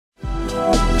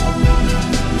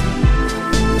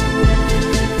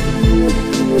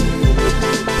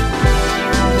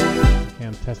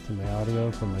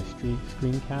go for my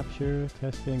screen capture.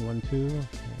 Testing 1 2. Okay,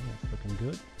 that's looking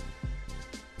good.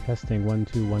 Testing 1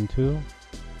 2 1 2.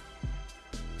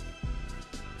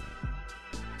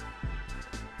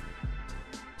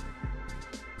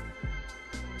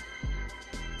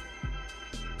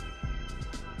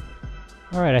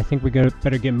 Alright, I think we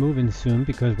better get moving soon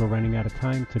because we're running out of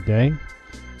time today.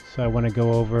 So I want to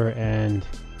go over and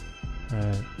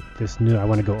I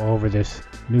want to go over this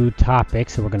new topic.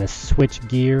 So we're going to switch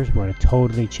gears. We're going to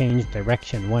totally change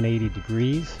direction 180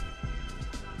 degrees.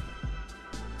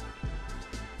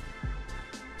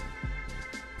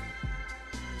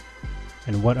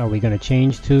 And what are we going to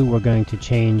change to? We're going to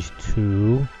change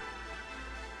to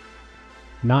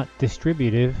not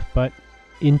distributive, but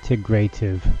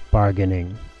integrative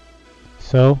bargaining.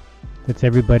 So let's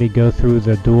everybody go through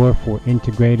the door for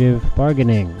integrative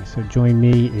bargaining. So join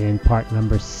me in part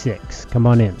number 6. Come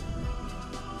on in.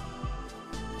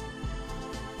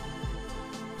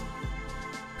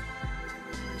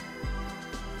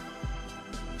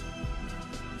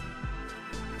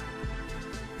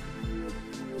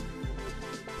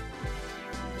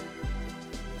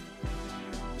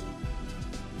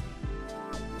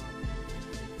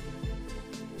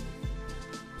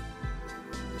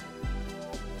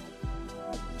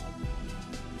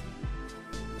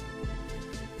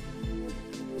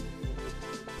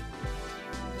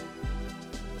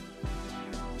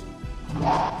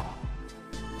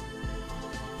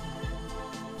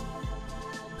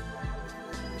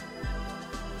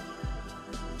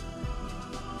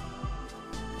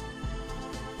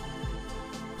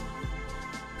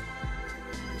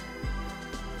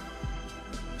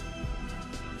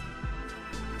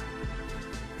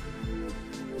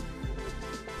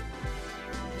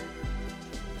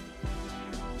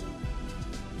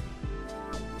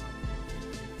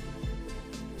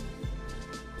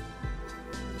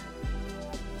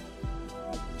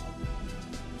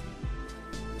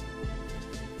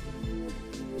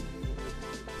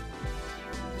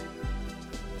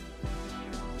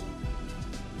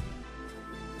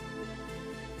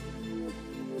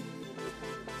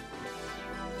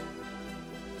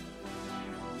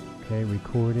 Okay,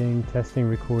 recording, testing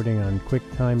recording on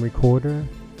QuickTime Recorder,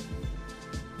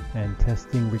 and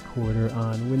testing recorder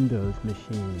on Windows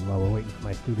machine. While we're waiting for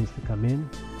my students to come in,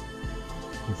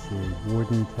 this is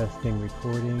Warden testing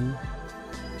recording.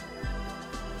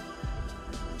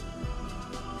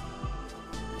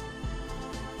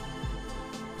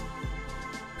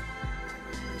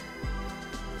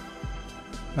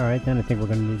 Alright, then I think we're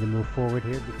going to need to move forward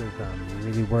here because I'm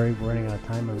really worried we're running out of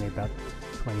time. Only about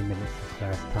 20 minutes of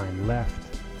class time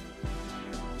left.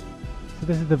 So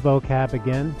this is the vocab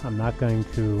again. I'm not going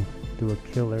to do a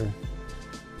killer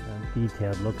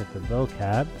detailed look at the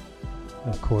vocab.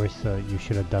 Of course, you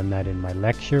should have done that in my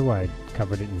lecture where I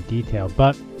covered it in detail.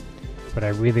 But what I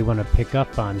really want to pick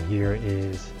up on here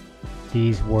is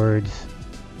these words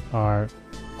are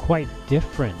quite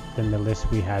different than the list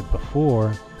we had before,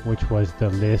 which was the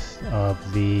list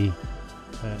of the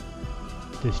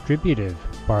distributive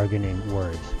bargaining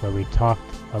words, where we talked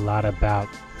a lot about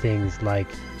things like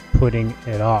putting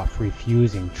it off,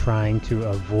 refusing, trying to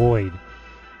avoid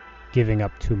giving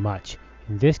up too much.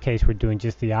 In this case, we're doing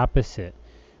just the opposite.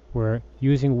 We're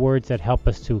using words that help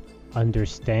us to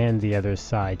understand the other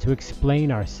side, to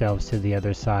explain ourselves to the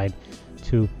other side,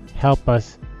 to help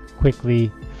us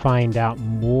quickly find out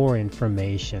more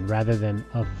information rather than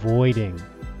avoiding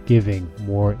giving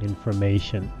more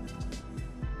information.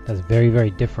 That's very,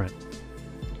 very different.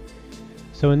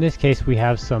 So in this case, we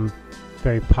have some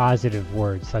very positive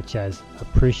words such as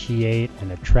appreciate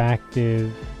and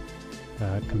attractive,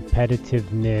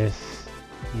 competitiveness.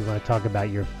 You want to talk about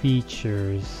your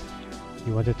features.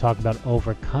 You want to talk about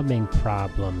overcoming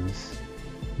problems.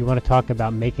 You want to talk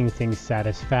about making things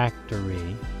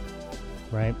satisfactory,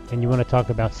 right? And you want to talk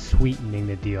about sweetening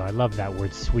the deal. I love that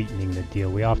word, sweetening the deal.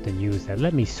 We often use that.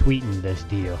 Let me sweeten this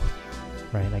deal,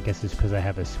 right? I guess it's because I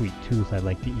have a sweet tooth. I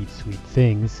like to eat sweet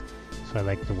things, so I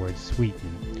like the word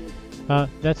sweeten.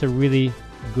 That's a really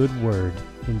good word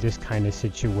in this kind of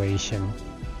situation.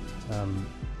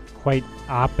 Quite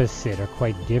opposite or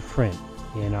quite different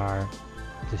in our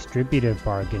distributive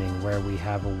bargaining, where we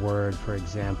have a word, for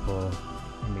example,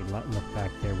 let me look back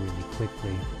there really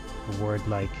quickly, a word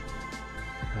like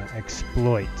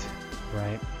exploit,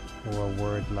 right? Or a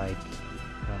word like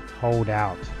hold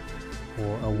out,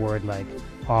 or a word like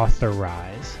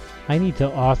authorize. I need to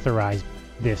authorize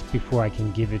this before I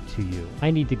can give it to you.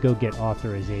 I need to go get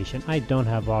authorization. I don't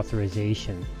have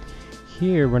authorization.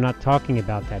 Here we're not talking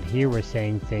about that. Here we're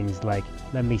saying things like,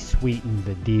 let me sweeten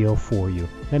the deal for you.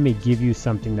 Let me give you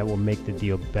something that will make the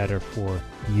deal better for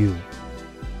you.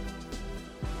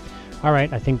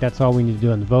 Alright, I think that's all we need to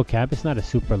do on the vocab. It's not a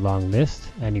super long list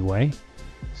anyway.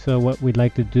 So what we'd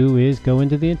like to do is go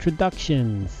into the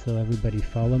introductions. So everybody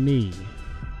follow me.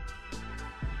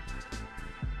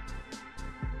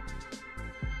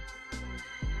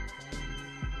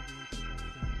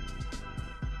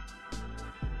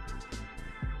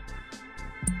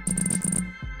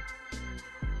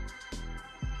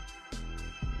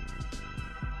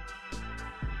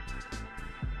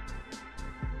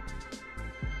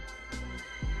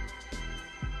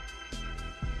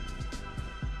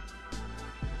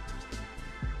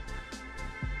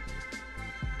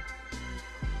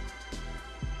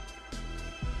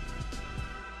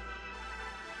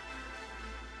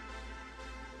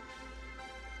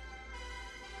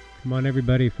 Come on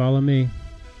everybody, follow me.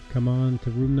 Come on to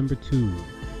room number 2.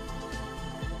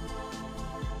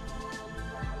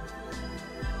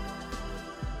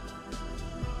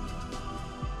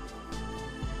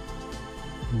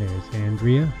 And there's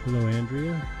Andrea. Hello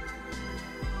Andrea.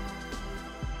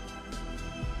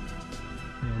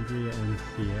 Andrea and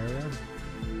Sierra.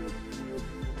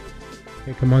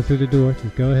 Okay, come on through the door.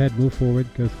 Just go ahead, move forward,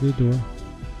 go through the door.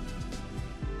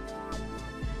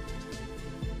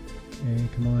 Okay,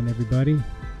 come on everybody.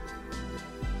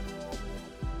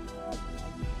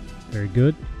 Very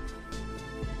good.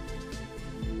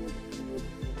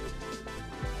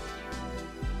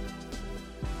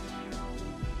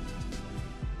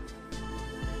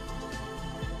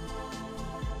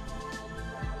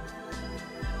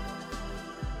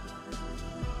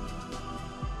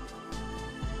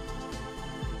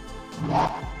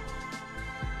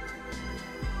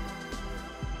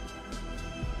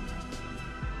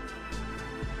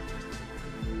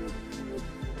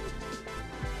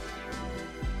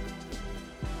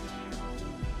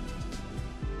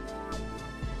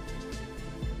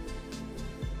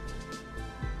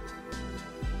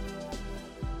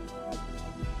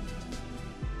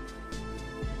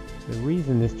 The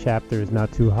reason this chapter is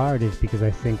not too hard is because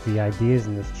I think the ideas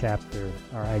in this chapter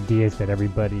are ideas that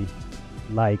everybody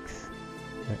likes,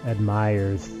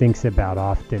 admires, thinks about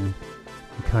often,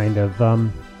 and kind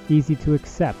of easy to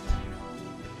accept.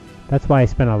 That's why I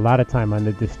spent a lot of time on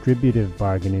the distributive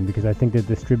bargaining, because I think that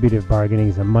distributive bargaining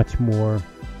is a much more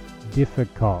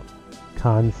difficult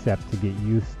concept to get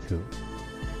used to.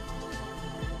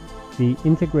 The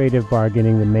integrative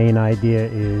bargaining, the main idea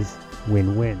is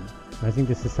win-win. I think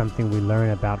this is something we learn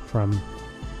about from,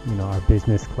 our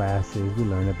business classes. We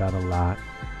learn about a lot.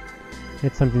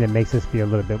 It's something that makes us feel a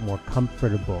little bit more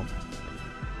comfortable.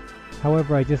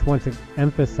 However, I just want to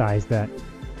emphasize that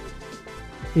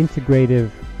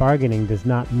integrative bargaining does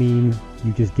not mean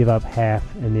you just give up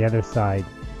half and the other side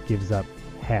gives up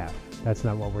half. That's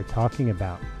not what we're talking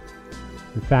about.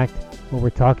 In fact, what we're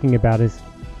talking about is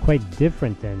quite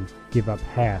different than give up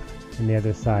half and the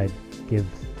other side gives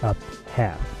up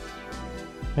half.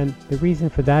 And the reason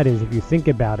for that is, if you think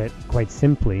about it quite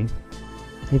simply,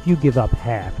 if you give up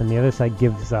half and the other side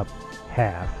gives up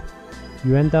half,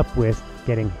 you end up with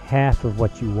getting half of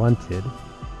what you wanted,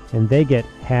 and they get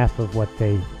half of what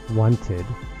they wanted.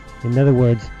 In other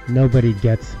words, nobody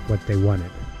gets what they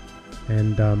wanted.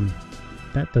 And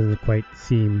that doesn't quite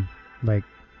seem like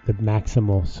the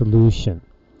maximal solution.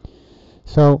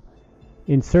 So,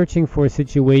 in searching for a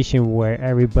situation where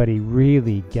everybody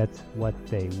really gets what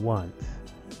they want,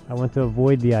 I want to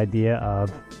avoid the idea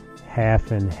of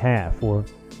half and half, or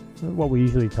what we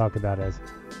usually talk about as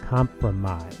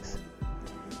compromise.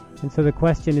 And so the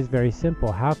question is very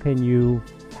simple. How can you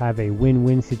have a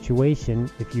win-win situation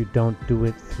if you don't do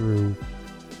it through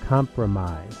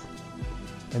compromise?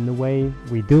 And the way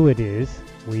we do it is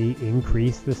we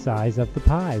increase the size of the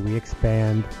pie. We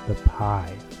expand the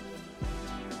pie.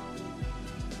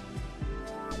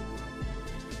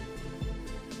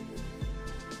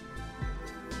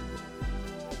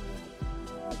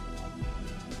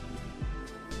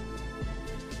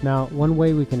 Now, one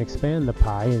way we can expand the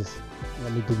pie is,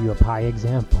 let me give you a pie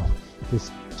example.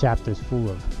 This chapter is full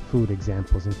of food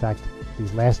examples. In fact,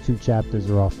 these last 2 chapters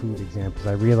are all food examples.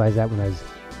 I realized that when I was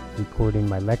recording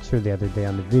my lecture the other day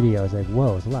on the video. I was like,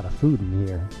 whoa, there's a lot of food in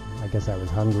here. I guess I was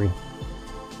hungry.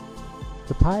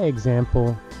 The pie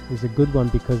example is a good one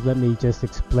because let me just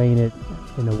explain it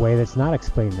in a way that's not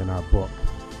explained in our book.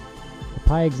 The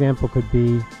pie example could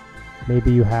be,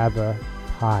 maybe you have a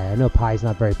pie. I know pie is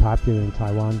not very popular in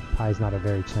Taiwan. Pie is not a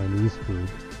very Chinese food.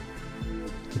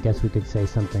 I guess we could say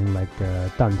something like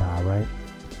danda, right?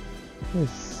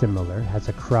 It's similar. It has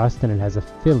a crust and it has a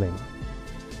filling.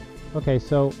 Okay,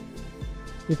 so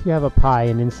if you have a pie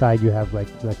and inside you have, like,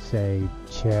 let's say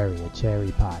a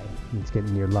cherry pie. It's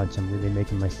getting near lunch. I'm really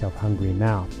making myself hungry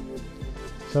now.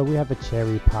 So we have a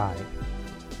cherry pie.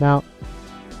 Now,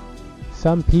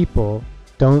 some people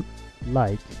don't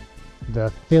like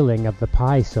the filling of the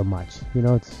pie so much. You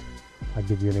know, I'll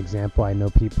give you an example. I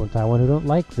know people in Taiwan who don't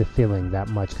like the filling that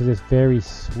much because it's very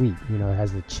sweet. You know, it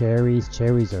has the cherries.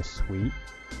 Cherries are sweet.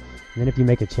 And then if you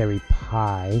make a cherry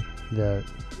pie,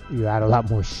 you add a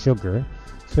lot more sugar.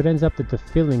 So it ends up that the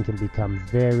filling can become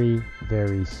very,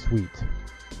 very sweet.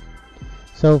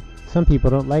 So some people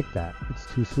don't like that. It's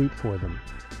too sweet for them.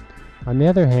 On the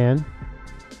other hand,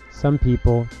 some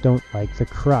people don't like the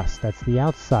crust. That's the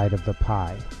outside of the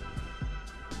pie.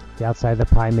 The outside of the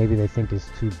pie maybe they think is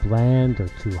too bland or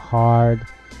too hard,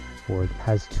 or it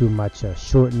has too much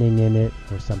shortening in it,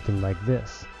 or something like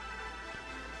this.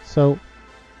 So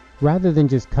rather than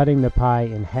just cutting the pie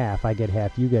in half, I get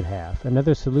half, you get half,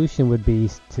 another solution would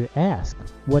be to ask,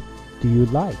 what do you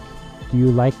like? Do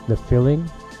you like the filling,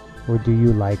 or do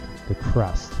you like the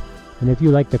crust? And if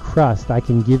you like the crust, I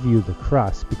can give you the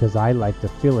crust because I like the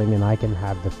filling and I can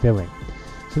have the filling.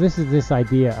 So this is this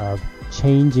idea of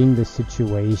changing the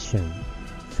situation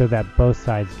so that both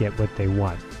sides get what they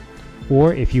want.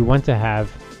 Or if you want to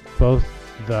have both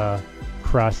the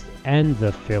crust and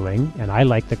the filling, and I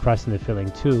like the crust and the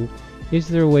filling too, is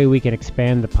there a way we can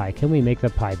expand the pie? Can we make the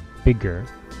pie bigger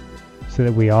so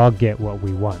that we all get what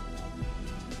we want?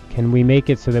 Can we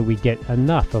make it so that we get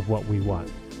enough of what we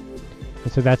want?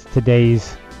 And so that's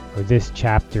today's, or this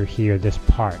chapter here, this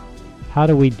part. How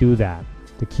do we do that?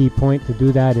 The key point to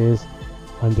do that is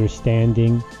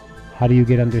understanding. How do you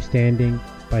get understanding?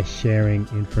 By sharing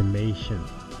information.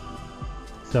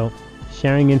 So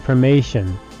sharing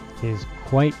information is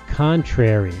quite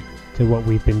contrary to what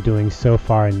we've been doing so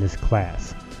far in this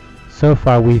class. So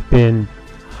far we've been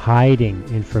hiding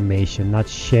information, not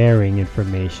sharing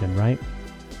information, right?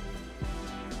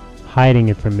 Hiding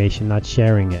information, not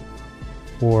sharing it.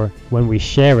 Or when we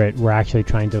share it, we're actually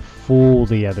trying to fool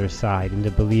the other side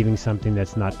into believing something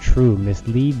that's not true,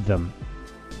 mislead them.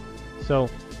 So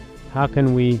how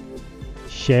can we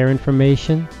share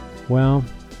information? Well,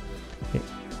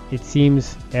 it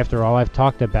seems, after all I've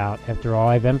talked about, after all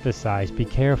I've emphasized, be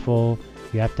careful,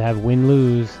 you have to have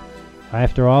win-lose.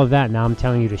 After all of that, now I'm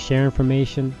telling you to share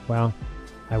information. Well,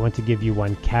 I want to give you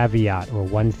one caveat, or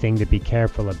one thing to be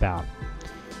careful about.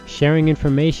 Sharing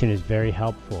information is very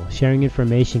helpful. Sharing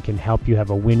information can help you have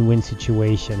a win-win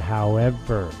situation.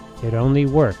 However, it only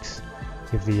works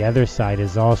if the other side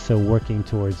is also working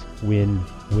towards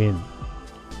win-win.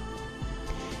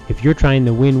 If you're trying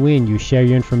to win-win, you share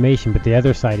your information, but the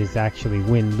other side is actually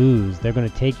win-lose. They're going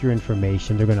to take your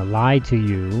information, they're going to lie to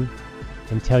you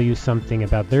and tell you something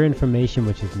about their information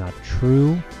which is not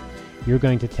true. You're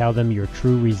going to tell them your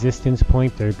true resistance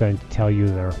point. They're going to tell you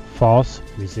their false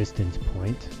resistance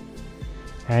point.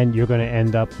 And you're going to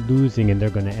end up losing and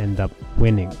they're going to end up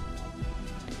winning.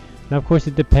 Now, of course,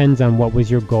 it depends on what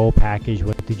was your goal package.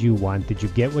 What did you want? Did you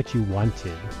get what you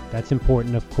wanted? That's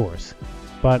important, of course.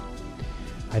 But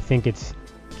I think it's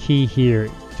key here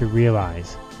to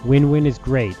realize win-win is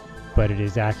great, but it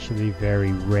is actually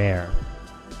very rare.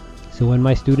 So when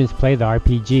my students play the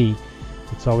RPG,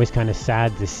 it's always kind of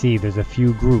sad to see there's a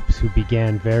few groups who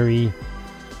began very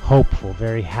hopeful,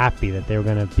 very happy that they were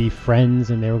going to be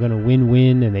friends and they were going to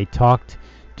win-win, and they talked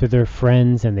to their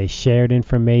friends and they shared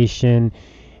information.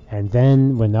 And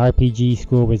then when the RPG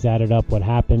score was added up, what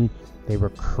happened? They were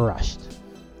crushed,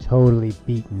 totally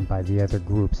beaten by the other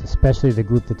groups, especially the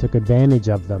group that took advantage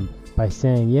of them by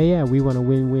saying, yeah, we want to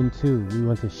win-win too. We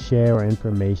want to share our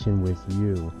information with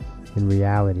you. In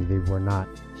reality, they were not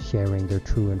sharing their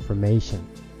true information.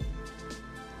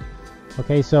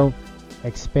 Okay, so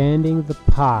expanding the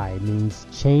pie means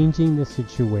changing the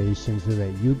situation so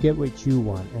that you get what you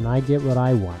want and I get what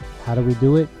I want. How do we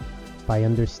do it? By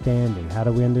understanding. How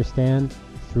do we understand?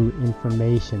 Through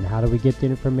information. How do we get the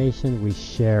information? We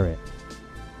share it.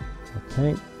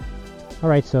 Okay?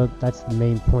 Alright, so that's the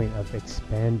main point of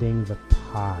expanding the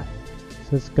pie. So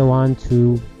let's go on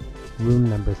to room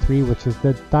number 3, which is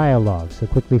the dialogue. So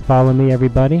quickly follow me,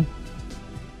 everybody.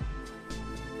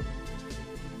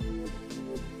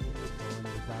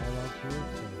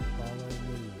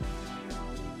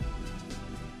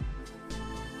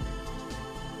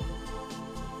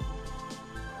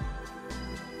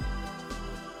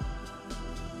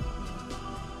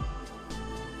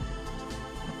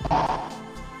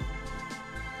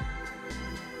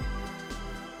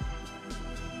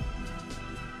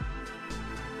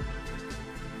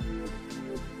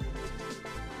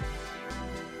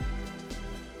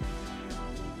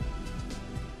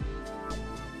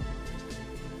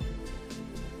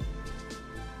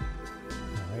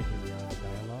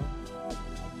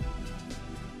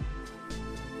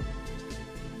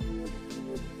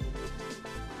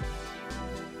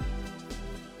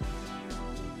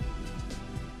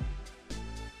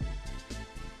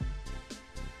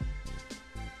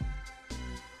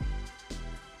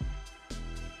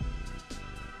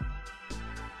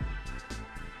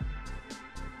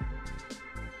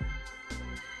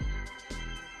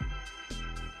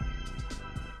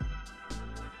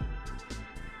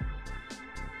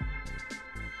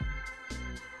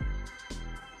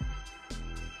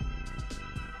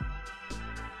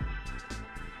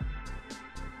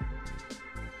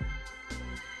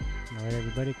 Alright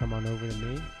everybody, come on over to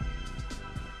me.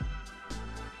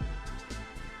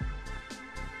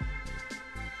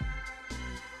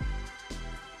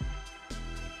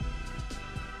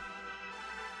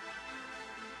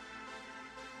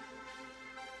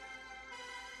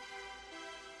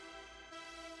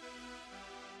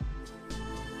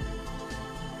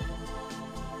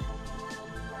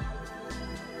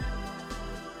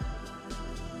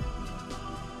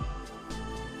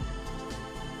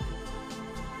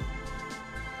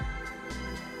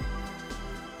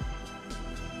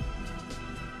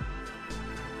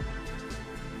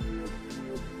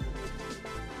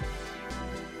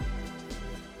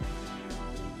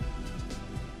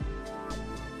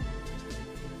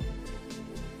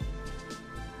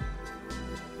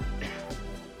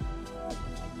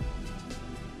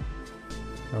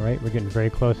 Alright, we're getting very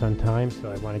close on time, so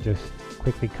I want to just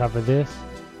quickly cover this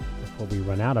before we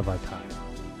run out of our time.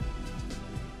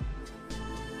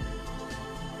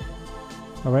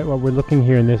 Alright, what we're looking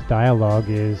here in this dialogue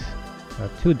is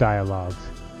two dialogues,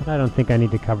 but I don't think I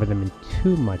need to cover them in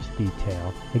too much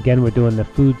detail. Again, we're doing the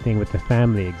food thing with the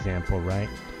family example, right?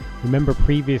 Remember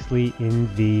previously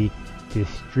in the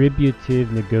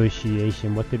distributive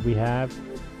negotiation, what did we have?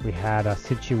 We had a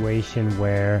situation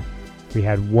where we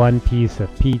had one piece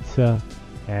of pizza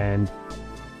and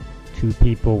two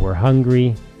people were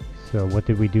hungry. So what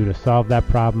did we do to solve that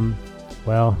problem?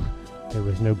 Well, there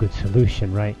was no good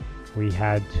solution, right? We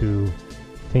had to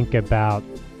think about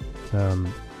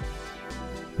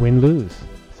win-lose.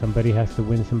 Somebody has to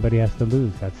win, somebody has to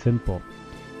lose. That's simple.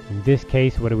 In this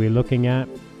case, what are we looking at?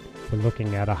 We're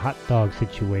looking at a hot dog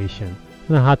situation.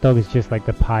 And a hot dog is just like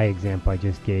the pie example I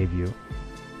just gave you.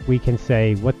 We can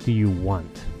say, what do you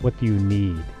want? What do you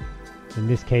need? In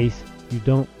this case, you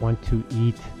don't want to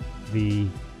eat the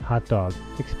hot dog.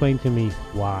 Explain to me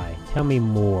why. Tell me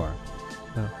more.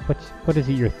 What is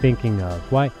it you're thinking of?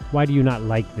 Why do you not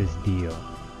like this deal?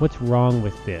 What's wrong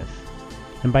with this?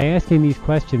 And by asking these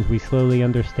questions, we slowly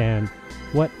understand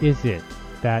what is it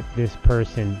that this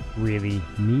person really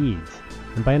needs.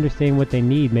 And by understanding what they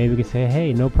need, maybe we can say,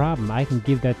 hey, no problem. I can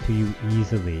give that to you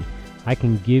easily. I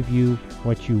can give you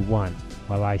what you want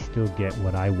while I still get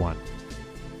what I want.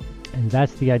 And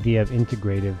that's the idea of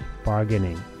integrative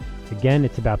bargaining. Again,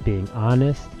 it's about being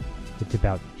honest. It's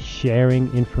about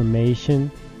sharing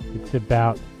information. It's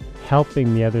about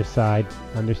helping the other side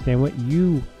understand what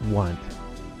you want.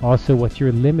 Also, what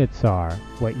your limits are,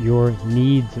 what your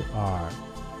needs are,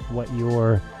 what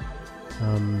your,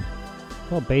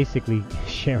 well, basically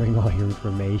sharing all your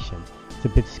information. It's a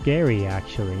bit scary,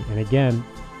 actually. And again,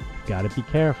 got to be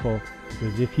careful,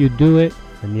 because if you do it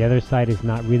and the other side is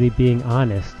not really being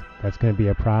honest, that's going to be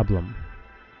a problem.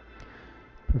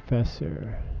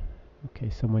 Professor, okay,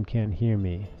 someone can't hear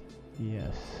me.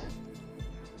 Yes.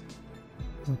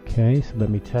 Okay, so let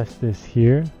me test this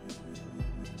here.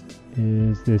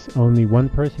 Is this only one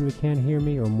person who can't hear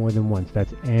me, or more than once?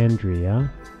 That's Andrea.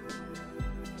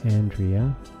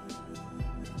 Andrea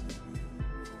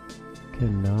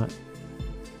cannot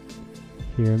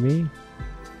hear me.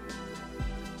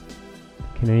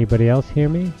 Can anybody else hear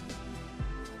me?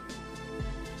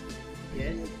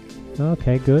 Yes.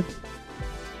 Okay, good.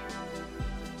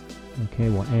 Okay,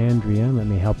 well, Andrea, let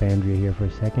me help Andrea here for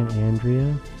a second.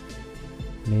 Andrea,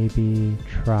 maybe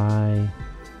try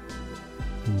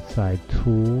inside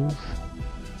tools,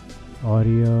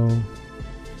 audio,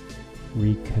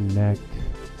 reconnect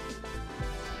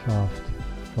soft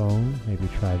phone, maybe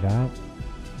try that.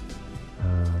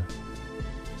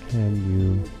 Can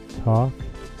you talk?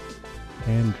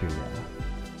 Andrea.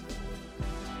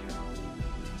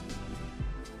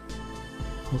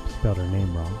 Oops, spelled her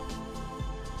name wrong.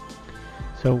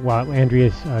 So while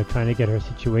Andrea's trying to get her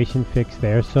situation fixed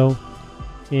there, so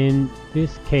in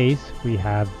this case we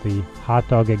have the hot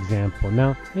dog example.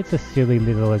 Now it's a silly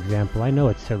little example, I know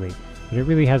it's silly, but it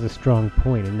really has a strong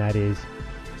point, and that is,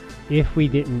 if we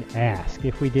didn't ask,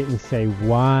 if we didn't say,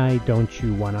 why don't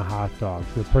you want a hot dog?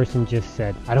 The person just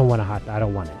said, I don't want a hot dog, I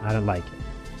don't want it, I don't like it.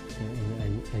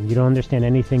 And you don't understand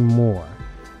anything more.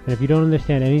 And if you don't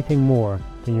understand anything more,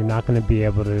 then you're not going to be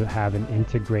able to have an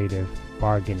integrative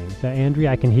bargaining. So Andrea,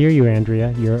 I can hear you,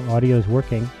 Andrea. Your audio is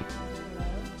working.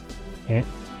 And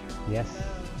yes.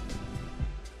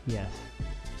 Yes.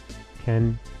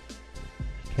 Can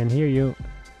hear you.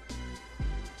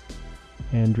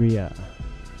 Andrea.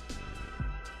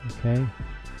 Okay.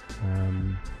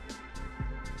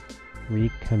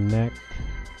 Reconnect.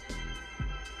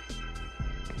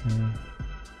 Okay.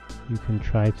 You can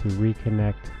try to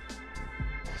reconnect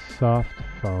soft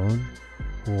phone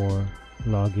or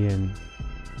log in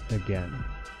again.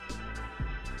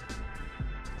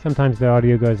 Sometimes the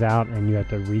audio goes out and you have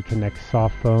to reconnect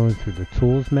soft phone through the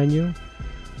tools menu,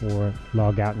 or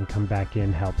log out and come back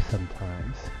in helps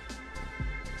sometimes.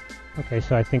 Okay,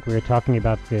 so I think we were talking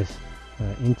about this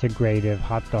integrative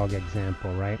hot dog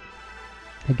example, right?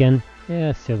 Again,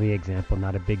 silly example,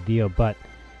 not a big deal, but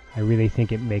I really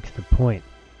think it makes the point.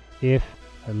 If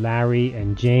Larry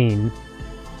and Jane,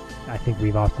 I think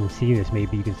we've often seen this,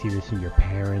 maybe you can see this in your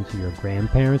parents or your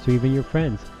grandparents or even your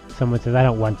friends. Someone says, I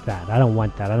don't want that, I don't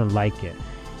want that, I don't like it.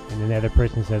 And then the other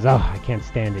person says, oh, I can't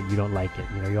stand it, you don't like it.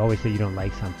 You know, you always say you don't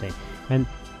like something. And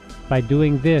by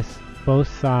doing this, both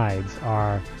sides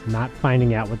are not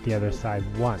finding out what the other side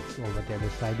wants or what the other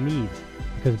side needs.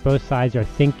 Because both sides are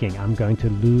thinking, I'm going to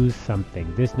lose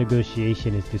something. This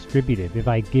negotiation is distributive. If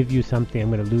I give you something,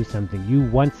 I'm going to lose something. You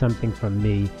want something from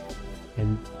me,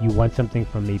 and you want something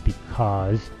from me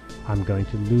because I'm going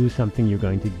to lose something, you're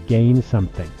going to gain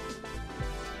something.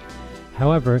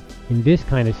 However, in this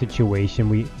kind of situation,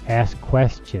 we ask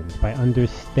questions. By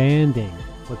understanding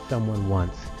what someone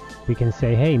wants, we can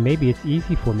say, hey, maybe it's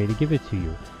easy for me to give it to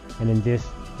you. And in this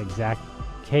exact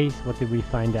case, what did we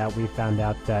find out? We found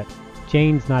out that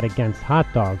Jane's not against hot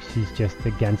dogs, she's just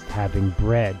against having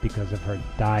bread because of her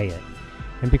diet.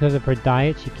 And because of her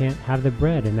diet, she can't have the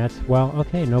bread, and that's, well,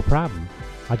 okay, no problem.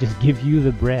 I'll just give you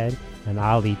the bread, and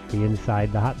I'll eat the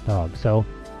inside the hot dog. So,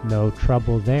 no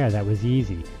trouble there, that was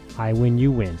easy. I win,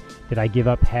 you win. Did I give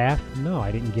up half? No, I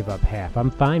didn't give up half.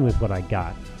 I'm fine with what I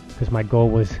got, because my goal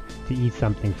was to eat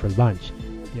something for lunch.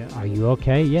 Yeah, are you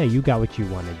okay? Yeah, you got what you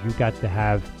wanted. You got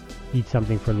to eat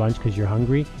something for lunch because you're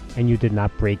hungry, and you did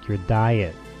not break your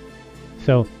diet.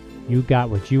 So, you got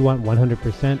what you want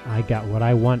 100%, I got what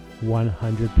I want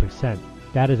 100%.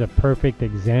 That is a perfect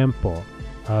example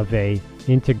of a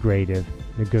integrative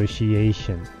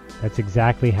negotiation. That's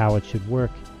exactly how it should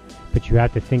work. But you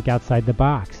have to think outside the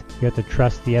box. You have to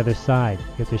trust the other side.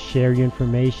 You have to share your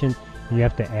information, and you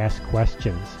have to ask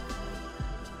questions.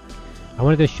 I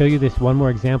wanted to show you this one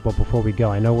more example before we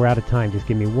go. I know we're out of time. Just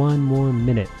give me one more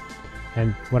minute.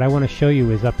 And what I want to show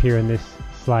you is up here in this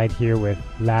slide here with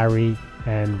Larry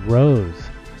and Rose.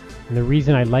 And the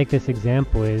reason I like this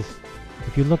example is,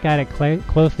 if you look at it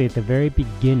closely at the very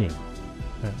beginning,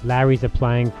 Larry's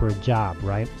applying for a job,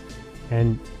 right?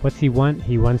 And what's he want?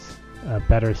 He wants a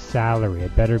better salary, a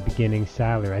better beginning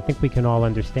salary. I think we can all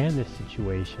understand this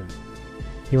situation.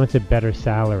 He wants a better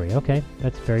salary. Okay,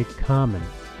 that's very common.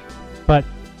 But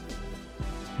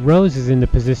Rose is in the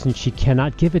position she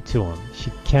cannot give it to him.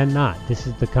 She cannot. This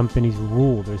is the company's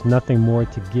rule. There's nothing more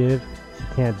to give.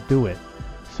 She can't do it.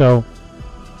 So,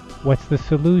 what's the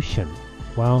solution?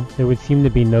 Well, there would seem to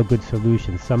be no good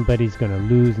solution. Somebody's going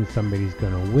to lose and somebody's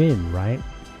going to win, right?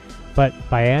 But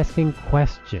by asking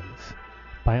questions,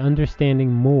 by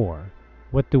understanding more,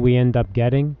 what do we end up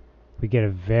getting? We get a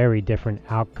very different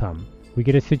outcome. We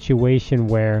get a situation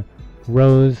where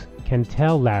Rose can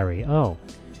tell Larry, oh,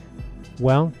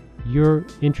 well, you're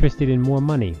interested in more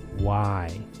money.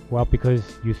 Why? Well,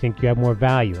 because you think you have more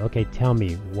value. Okay, tell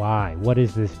me why. What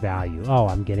is this value? Oh,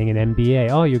 I'm getting an MBA.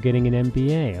 Oh, you're getting an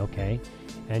MBA. Okay.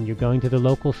 And you're going to the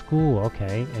local school.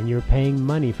 Okay. And you're paying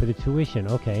money for the tuition.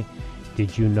 Okay.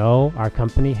 Did you know our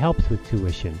company helps with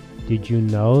tuition? Did you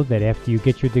know that after you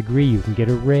get your degree, you can get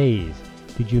a raise?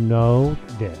 Did you know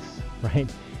this? Right?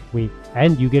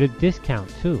 And you get a discount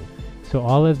too. So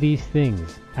all of these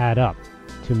things add up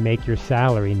to make your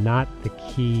salary not the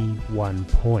key 1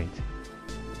 point.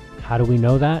 How do we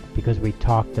know that? Because we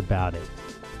talked about it.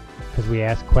 Because we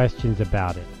asked questions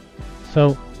about it.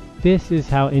 So this is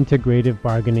how integrative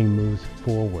bargaining moves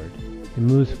forward. It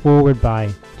moves forward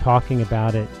by talking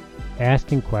about it,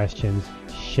 asking questions,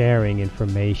 sharing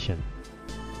information.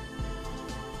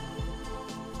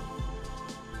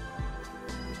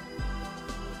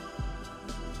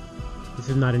 This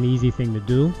is not an easy thing to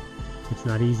do. It's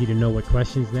not easy to know what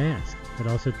questions to ask. It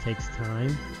also takes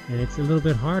time, and it's a little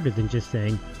bit harder than just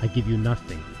saying, I give you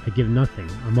nothing. I give nothing.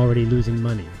 I'm already losing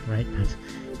money, right?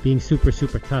 Being super,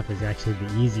 super tough is actually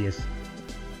the easiest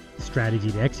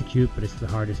strategy to execute, but it's the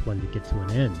hardest one to get to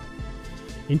an end.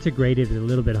 Integrative is a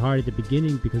little bit hard at the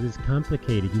beginning because it's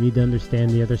complicated. You need to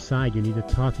understand the other side. You need to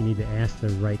talk. You need to ask the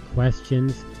right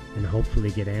questions and hopefully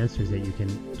get answers that you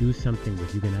can do something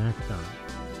with, you can act on.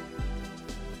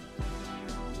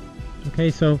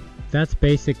 Okay, so that's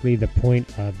basically the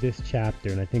point of this chapter,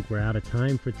 and I think we're out of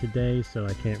time for today, so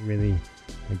I can't really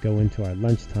go into our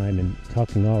lunchtime, and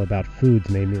talking all about foods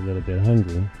made me a little bit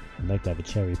hungry. I'd like to have a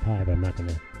cherry pie, but I'm not going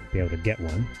to be able to get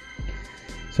one.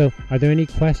 So, are there any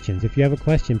questions? If you have a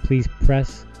question, please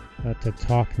press to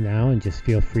talk now, and just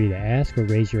feel free to ask or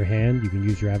raise your hand. You can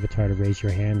use your avatar to raise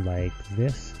your hand like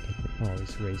this.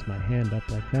 Always raise my hand up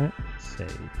like that. Say,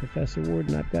 Professor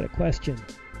Warden, I've got a question.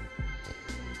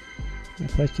 My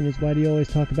question is, why do you always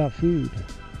talk about food?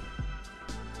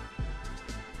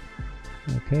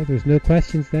 Okay, there's no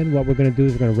questions then. What we're going to do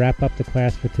is we're going to wrap up the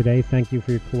class for today. Thank you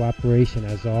for your cooperation.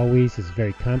 As always, it's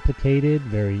very complicated,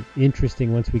 very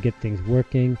interesting once we get things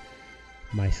working.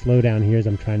 My slowdown here is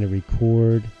I'm trying to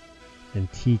record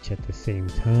and teach at the same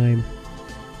time.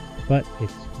 But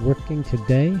it's working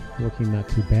today, working not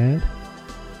too bad.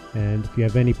 And if you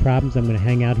have any problems, I'm going to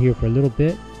hang out here for a little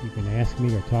bit. You can ask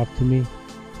me or talk to me.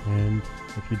 And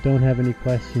if you don't have any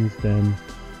questions, then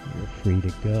you're free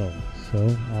to go. So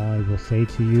all I will say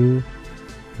to you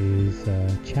is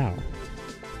ciao.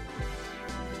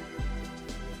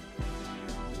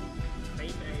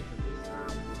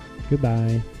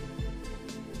 Goodbye.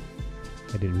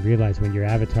 I didn't realize when your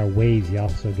avatar waves, he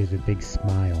also gives a big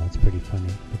smile. It's pretty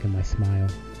funny. Look at my smile.